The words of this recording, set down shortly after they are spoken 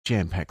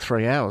Jam-packed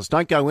 3 hours.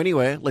 Don't go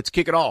anywhere. Let's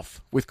kick it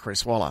off with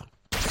Chris Waller.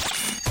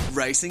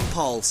 Racing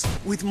Pulse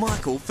with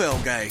Michael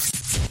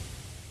Felgate.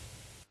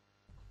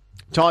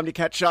 Time to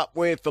catch up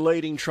with the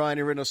leading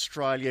trainer in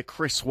Australia,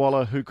 Chris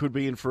Waller, who could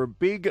be in for a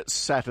big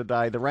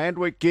Saturday. The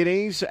Randwick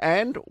Guineas,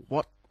 and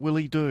what will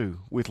he do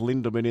with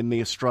Lindemann in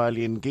the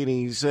Australian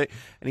Guineas? And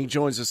he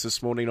joins us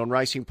this morning on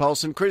Racing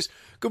Pulse. And Chris,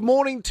 good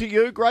morning to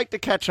you. Great to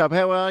catch up.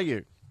 How are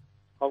you?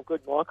 I'm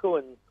good, Michael,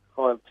 and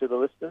hi to the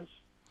listeners.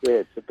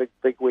 Yeah, it's a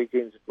big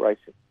weekend of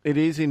racing. It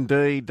is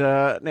indeed.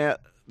 Now,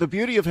 the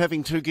beauty of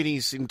having two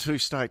Guineas in two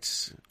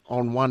states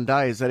on one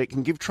day is that it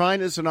can give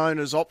trainers and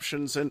owners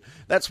options, and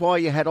that's why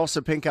you had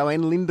Osipenko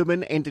and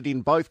Lindemann entered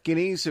in both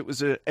Guineas. It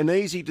was an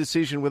easy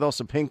decision with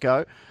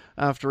Osipenko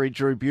after he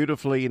drew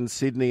beautifully in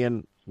Sydney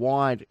and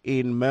wide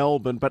in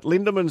Melbourne, but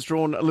Lindemann's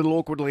drawn a little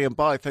awkwardly in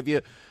both. Have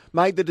you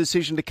made the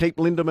decision to keep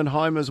Lindemann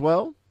home as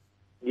well?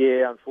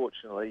 Yeah,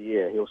 unfortunately,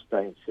 he'll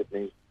stay in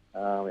Sydney.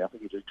 I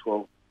think he'll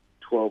do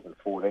 12 and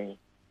 14.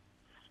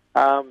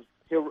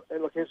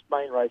 His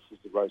main race is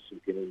the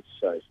Racing Guineas,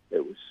 so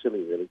it was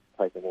silly really to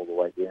take him all the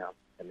way down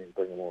and then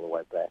bring him all the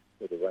way back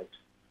with a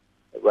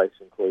race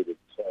included.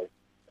 So,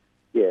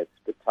 yeah, it's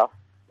a bit tough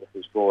with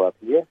his draw up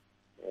here.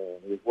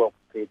 And he was well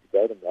prepared to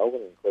go to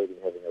Melbourne, including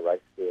having a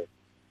race there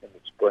in the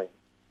spring.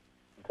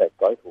 In fact,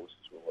 both horses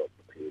were well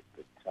prepared,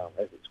 but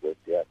as it's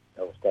worked out,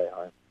 they'll stay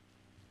home.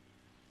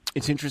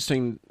 It's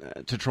interesting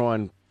to try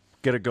and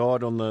get a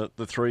guide on the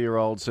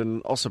 3-year-olds,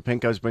 and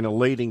Osipenko's been a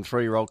leading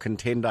 3-year-old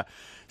contender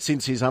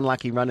since his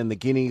unlucky run in the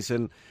Guineas,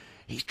 and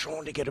he's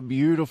drawn to get a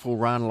beautiful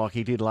run like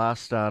he did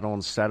last start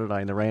on Saturday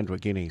in the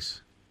Randwick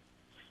Guineas.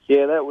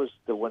 Yeah, that was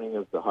the winning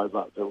of the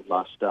Hobartville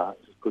last start.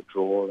 It was a good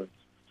draw,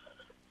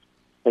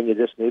 and you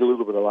just need a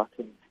little bit of luck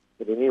in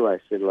any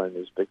race, let alone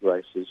these big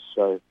races.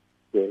 So,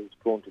 yeah, he's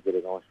drawn to get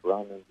a nice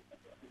run, and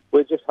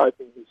we're just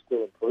hoping he's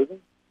still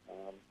improving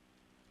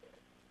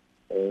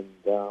and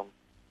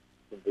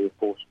can be a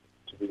force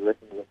to be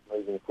reckoned with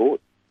moving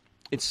forward.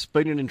 It's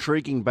been an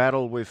intriguing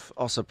battle with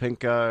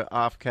Osipenko,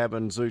 Afcab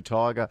and Zoo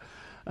Tiger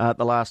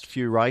the last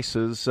few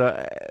races.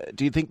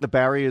 Do you think the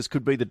barriers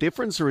could be the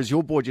difference, or is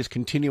your boy just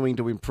continuing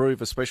to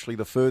improve, especially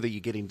the further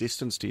you get in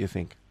distance, do you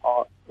think?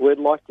 We'd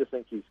like to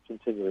think he's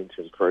continuing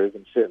to improve,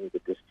 and certainly the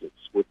distance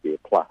would be a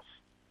plus.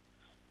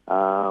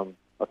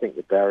 I think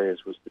the barriers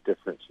was the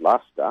difference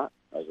last start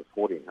over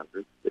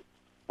 1400, but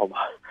I'm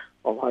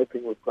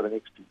hoping we've got an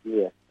extra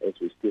year as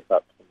we step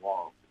up to the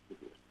mile,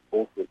 because it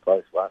was awfully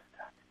close last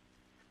start.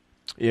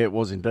 Yeah, it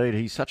was indeed.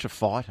 He's such a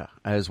fighter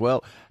as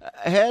well.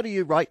 How do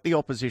you rate the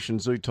opposition,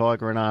 Zoo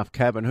Tiger and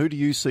Afcab, and who do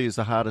you see as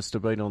the hardest to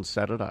beat on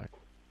Saturday?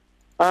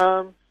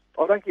 I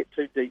don't get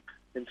too deep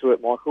into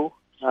it, Michael.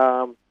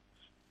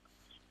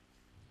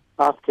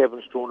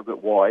 Afcab's drawn a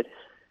bit wide,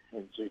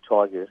 and Zoo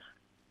Tiger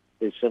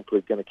is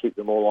simply going to keep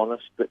them all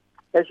honest. But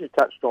as you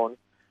touched on,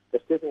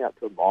 they're stepping up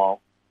to a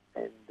mile,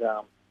 and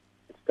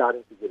it's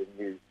starting to get a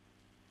new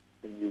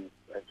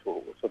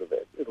sort of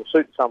it'll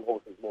suit some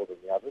horses more than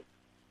the others.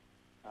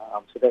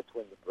 So that's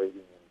when the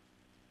breeding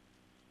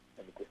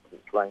and the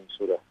distance range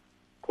sort of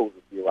pulls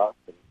with you up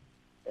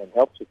and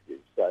helps with you.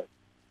 So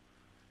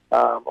I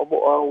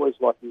always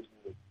like using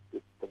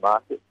the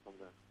market from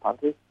the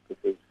punters,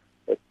 because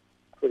it's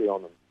pretty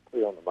on the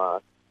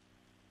mark,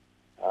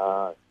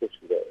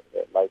 especially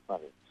that late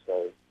money.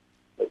 So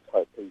let's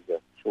hope he's a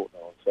short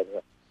now on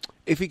Saturday.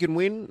 If he can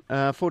win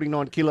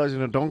 49 kilos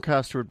in a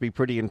Doncaster, would be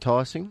pretty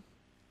enticing.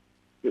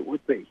 It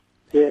would be.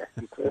 Yeah,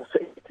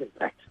 perfect, in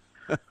fact.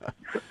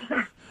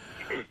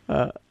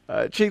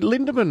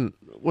 Lindemann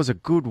was a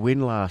good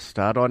win last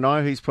start. I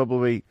know he's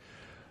probably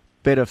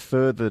better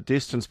further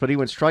distance, but he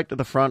went straight to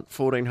the front,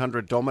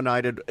 1400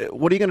 dominated.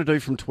 What are you going to do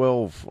from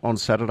 12 on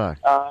Saturday?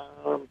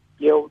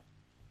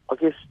 I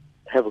guess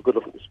have a good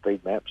look at the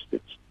speed maps. The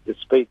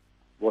speed,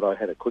 what I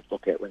had a quick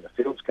look at when the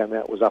fields came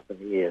out, was up in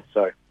the air.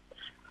 So,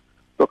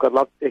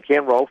 look, he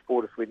can roll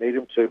forward if we need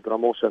him to, but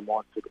I'm also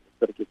mindful that we've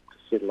got to get to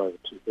settle over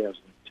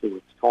 2002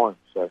 its time.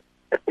 So,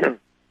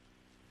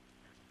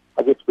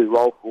 I guess we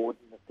roll forward,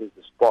 and if there's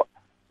a spot,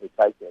 we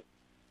take it.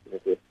 And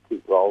if we have to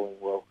keep rolling,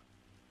 well,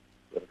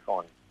 we've got to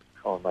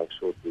try and make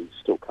sure that he's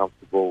still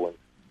comfortable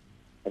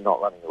and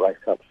not running the race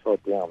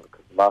upside down,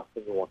 because the last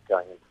thing you want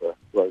going into a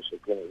Racing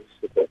Guineas,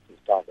 if that's his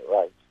target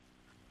race,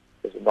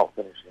 is not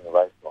finishing the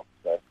race long.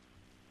 So,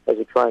 as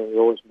a trainer,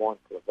 you're always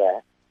mindful of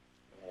that,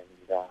 and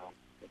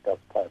it does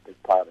play a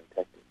big part in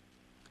tactics.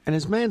 And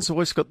has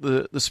Manzoice got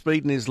the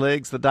speed in his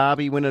legs, the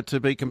Derby winner, to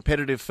be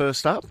competitive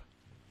first up?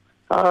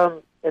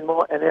 In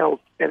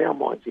our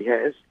minds, he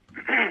has.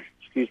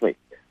 Excuse me.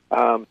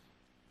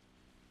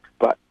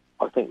 But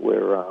I think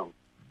we're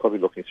probably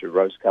looking through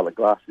rose-coloured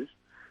glasses.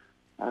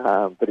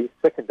 But he's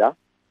second up,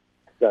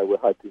 so we're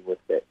hoping with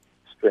that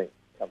strength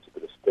comes a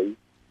bit of speed.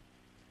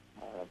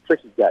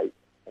 Tricky gate,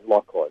 and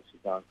likewise,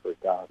 he's going for a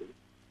Derby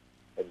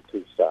in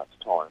 2 starts'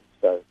 time.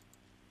 So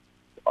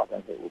I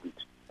don't think we'll be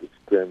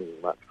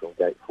experimenting much from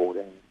gate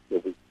 14. He'll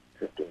be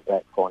drifting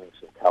back, finding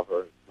some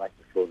cover, and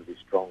making sure that he's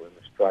stronger in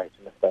the straight.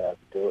 And if they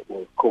overdo it,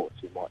 well, of course,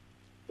 he might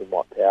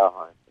power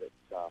home.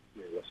 But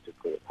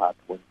realistically, it's hard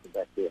to win from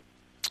back there.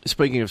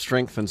 Speaking of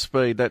strength and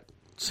speed, that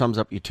sums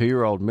up your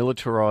 2-year-old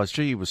militarised.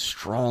 Gee, he was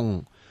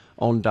strong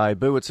on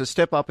debut. It's a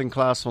step up in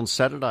class on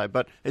Saturday,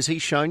 but has he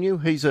shown you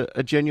he's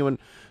a genuine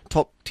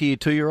top-tier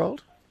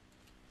 2-year-old?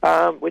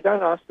 We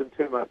don't ask them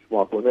too much,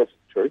 Michael, and that's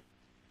the truth.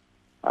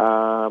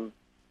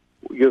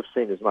 You've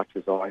seen as much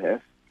as I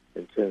have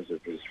in terms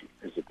of his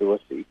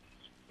ability,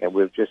 and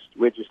we're just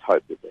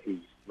hoping that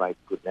he's made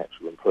good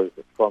natural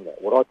improvement from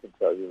that. What I can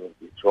tell you is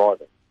he's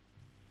driving.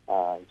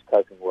 He's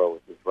coping well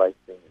with his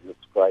racing. He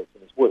looks great,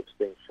 and his work's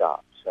been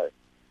sharp. So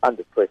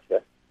under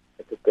pressure,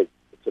 it's a big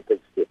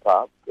step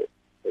up. But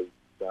it's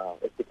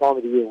the time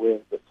of the year where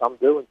some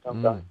do and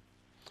some don't.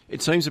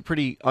 It seems a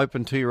pretty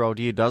open 2-year-old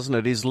year, doesn't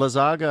it? Is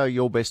Lazago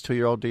your best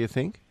 2-year-old, do you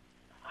think?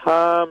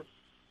 Yeah,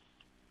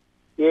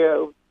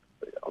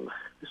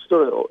 it's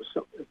all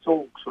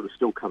sort of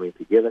still coming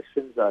together.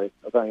 Shinzo, I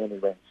think he only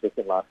ran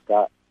second last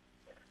start.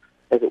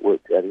 As it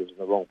worked out, he was in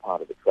the wrong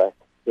part of the track,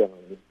 down on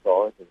the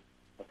inside, and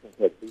I think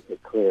had he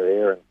had clear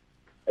air and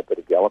a bit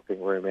of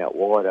galloping room out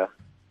wider,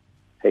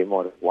 he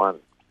might have won.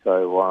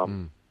 So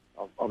I'm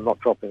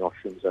not dropping off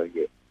Shinzo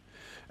yet.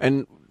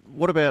 And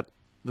what about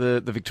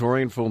the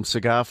Victorian form,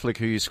 Cigar Flick,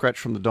 who you scratched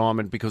from the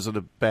diamond because of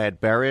the bad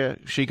barrier?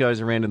 She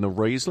goes around in the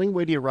Riesling.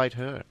 Where do you rate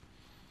her?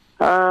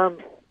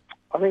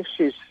 I think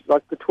she's,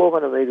 like, the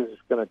 1,200 metres is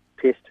going to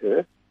test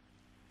her.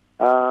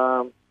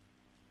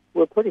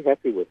 We're pretty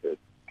happy with her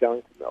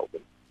going to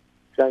Melbourne.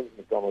 James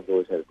McDonald's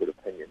always had a good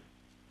opinion.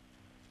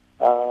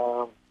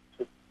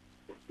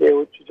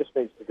 She just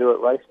needs to do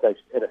it. Race day,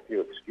 she's had a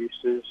few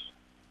excuses.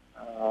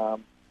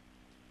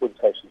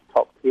 Wouldn't say she's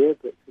top tier,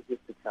 but she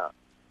gets a chance.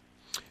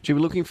 We're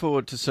looking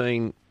forward to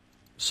seeing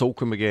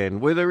Salcombe again.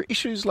 Were there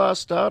issues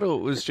last start, or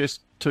it was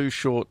just too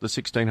short, the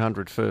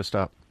 1,600 first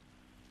up?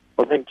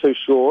 I think too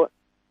short.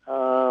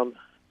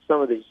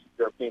 Some of these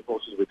European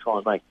horses we try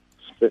and make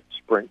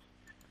sprints.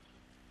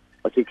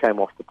 Like, he came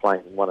off the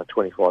plane and won a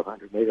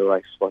 2,500 metre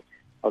race, like,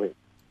 I think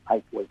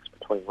 8 weeks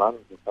between runs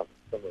or something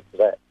similar to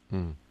that.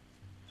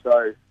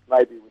 So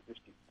maybe we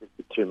just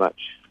expected too much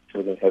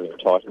with him having it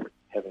tight in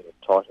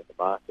the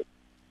market,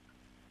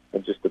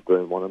 and just the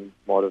boom on him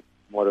might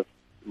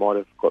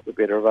have got the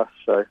better of us.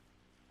 So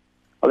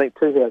I think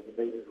 2,000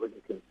 metres, we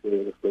can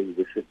conservatively,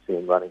 we should see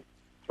him running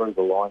through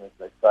the line, as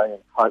they say,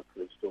 and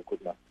hopefully still good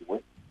enough to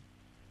win.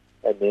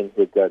 And then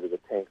he'd go to the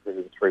Tancred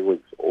in 3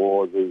 weeks,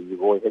 or the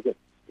Roy Higgins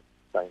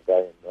same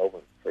day in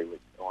Melbourne, 3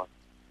 weeks' time.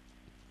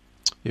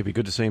 It'd be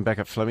good to see him back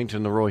at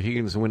Flemington, the Roy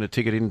Higgins, and win a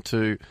ticket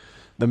into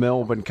the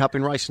Melbourne Cup.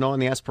 In race 9,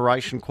 the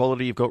aspiration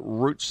quality, you've got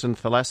Roots and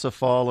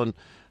Thalassophile,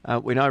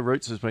 and we know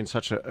Roots has been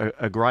such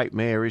a great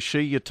mare. Is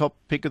she your top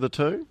pick of the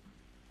two?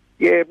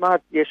 Yeah,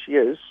 yes, she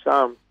is.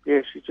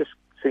 She just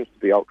seems to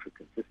be ultra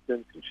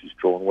consistent, and she's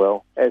drawn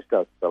well, as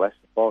does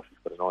Thalassophile. She's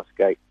got a nice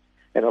gait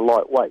and a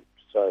light weight.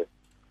 So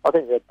I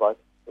think they're both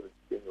sort of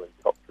genuine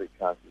top 3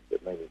 chances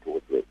that leaning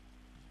towards Roots.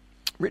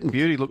 Written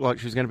Beauty looked like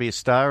she was going to be a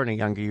star in her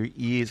younger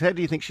years. How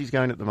do you think she's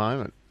going at the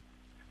moment?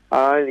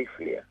 Only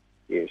fair.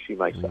 Yeah, she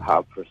makes it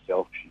hard for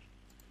herself. She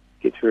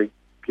gets very,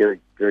 very,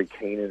 very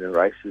keen in her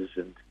races,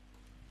 and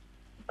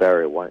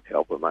barrier won't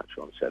help her much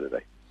on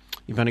Saturday.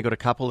 You've only got a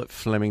couple at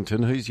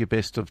Flemington. Who's your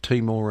best of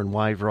Timor and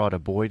Wave Rider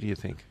Boy, do you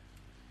think?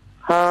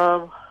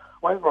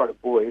 Wave Rider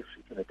Boy, if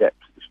she can adapt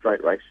to the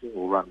straight racing,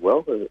 will run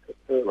well. Her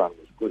run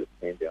was good at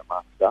Sandown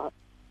last start.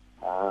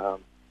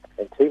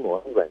 And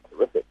Timor, he ran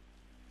terrific.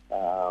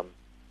 A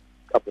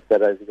couple of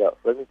Saturdays ago at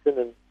Flemington,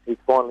 and he's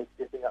finally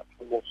stepping up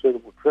to a more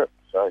suitable trip.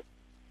 So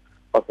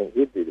I think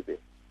he'd be the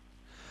best.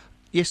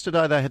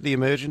 Yesterday they had the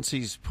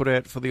emergencies put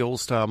out for the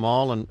All-Star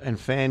Mile, and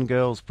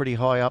Fangirl's pretty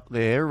high up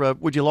there.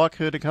 Would you like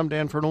her to come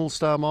down for an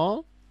All-Star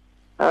Mile?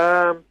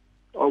 I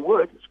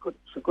would. It's good.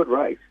 It's a good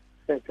race.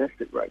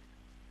 Fantastic race.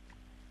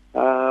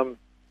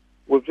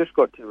 We've just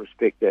got to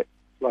respect that.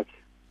 I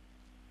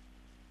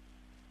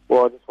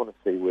just want to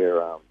see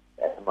where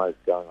Amo's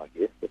going, I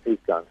guess. If he's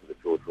going to the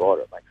George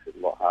Ryder, it makes it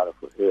a lot harder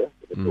for her,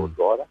 for the George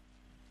Ryder.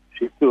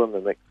 She's still in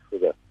the mix for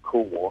the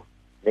Coolmore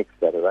next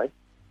Saturday.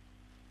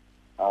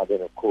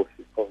 Then, of course,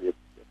 she's probably a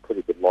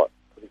pretty good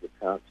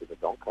chance in the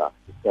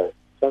Doncaster. So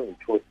many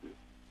choices.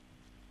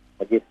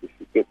 I guess if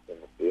she gets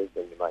in the field,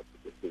 then you make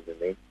the decision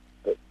then.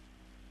 But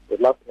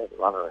we'd love to have a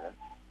runner in it.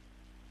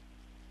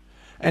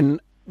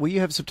 And will you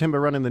have September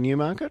run in the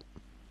Newmarket?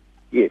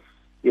 Yes.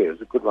 Yeah, it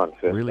was a good run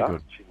first. Really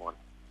good. She won.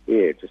 Yeah,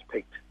 it just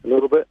peaked a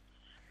little bit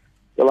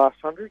the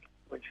last 100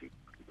 when she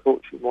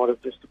thought she might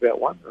have just about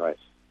won the race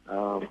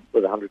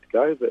with 100 to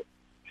go. But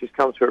she's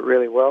come through it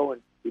really well,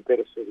 and be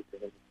better suited to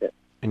him.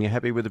 And you're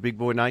happy with the Big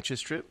Boy Nature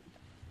strip?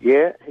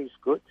 Yeah, he's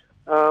good.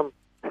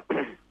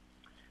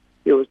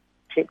 He was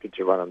tempted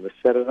to run him this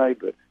Saturday,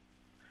 but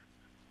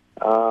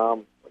I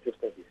just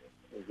think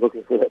he's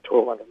looking for that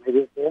 1,200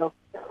 metres now.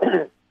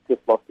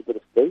 Just lost a bit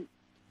of speed.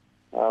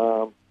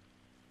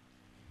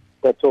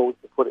 That's all we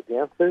can put it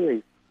down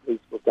to.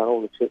 We've done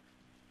all the checks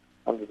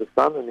under the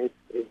sun, and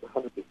he's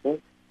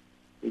 100%.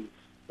 He's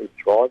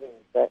driving.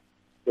 In fact,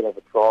 he'll have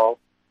a trial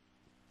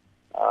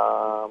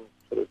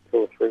sort of 2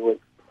 or 3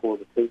 weeks before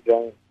the TJ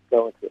and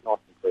go into it nice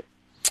and fresh.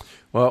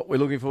 Well, we're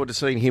looking forward to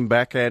seeing him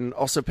back. And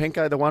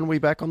Osipenko, the one we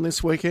back on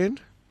this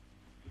weekend?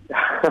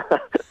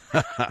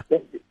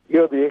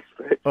 You're the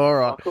expert. All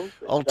right. Michael.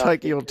 I'll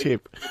take your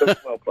tip.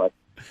 Well played.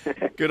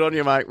 Good on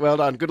you, mate. Well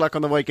done. Good luck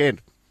on the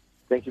weekend.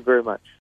 Thank you very much.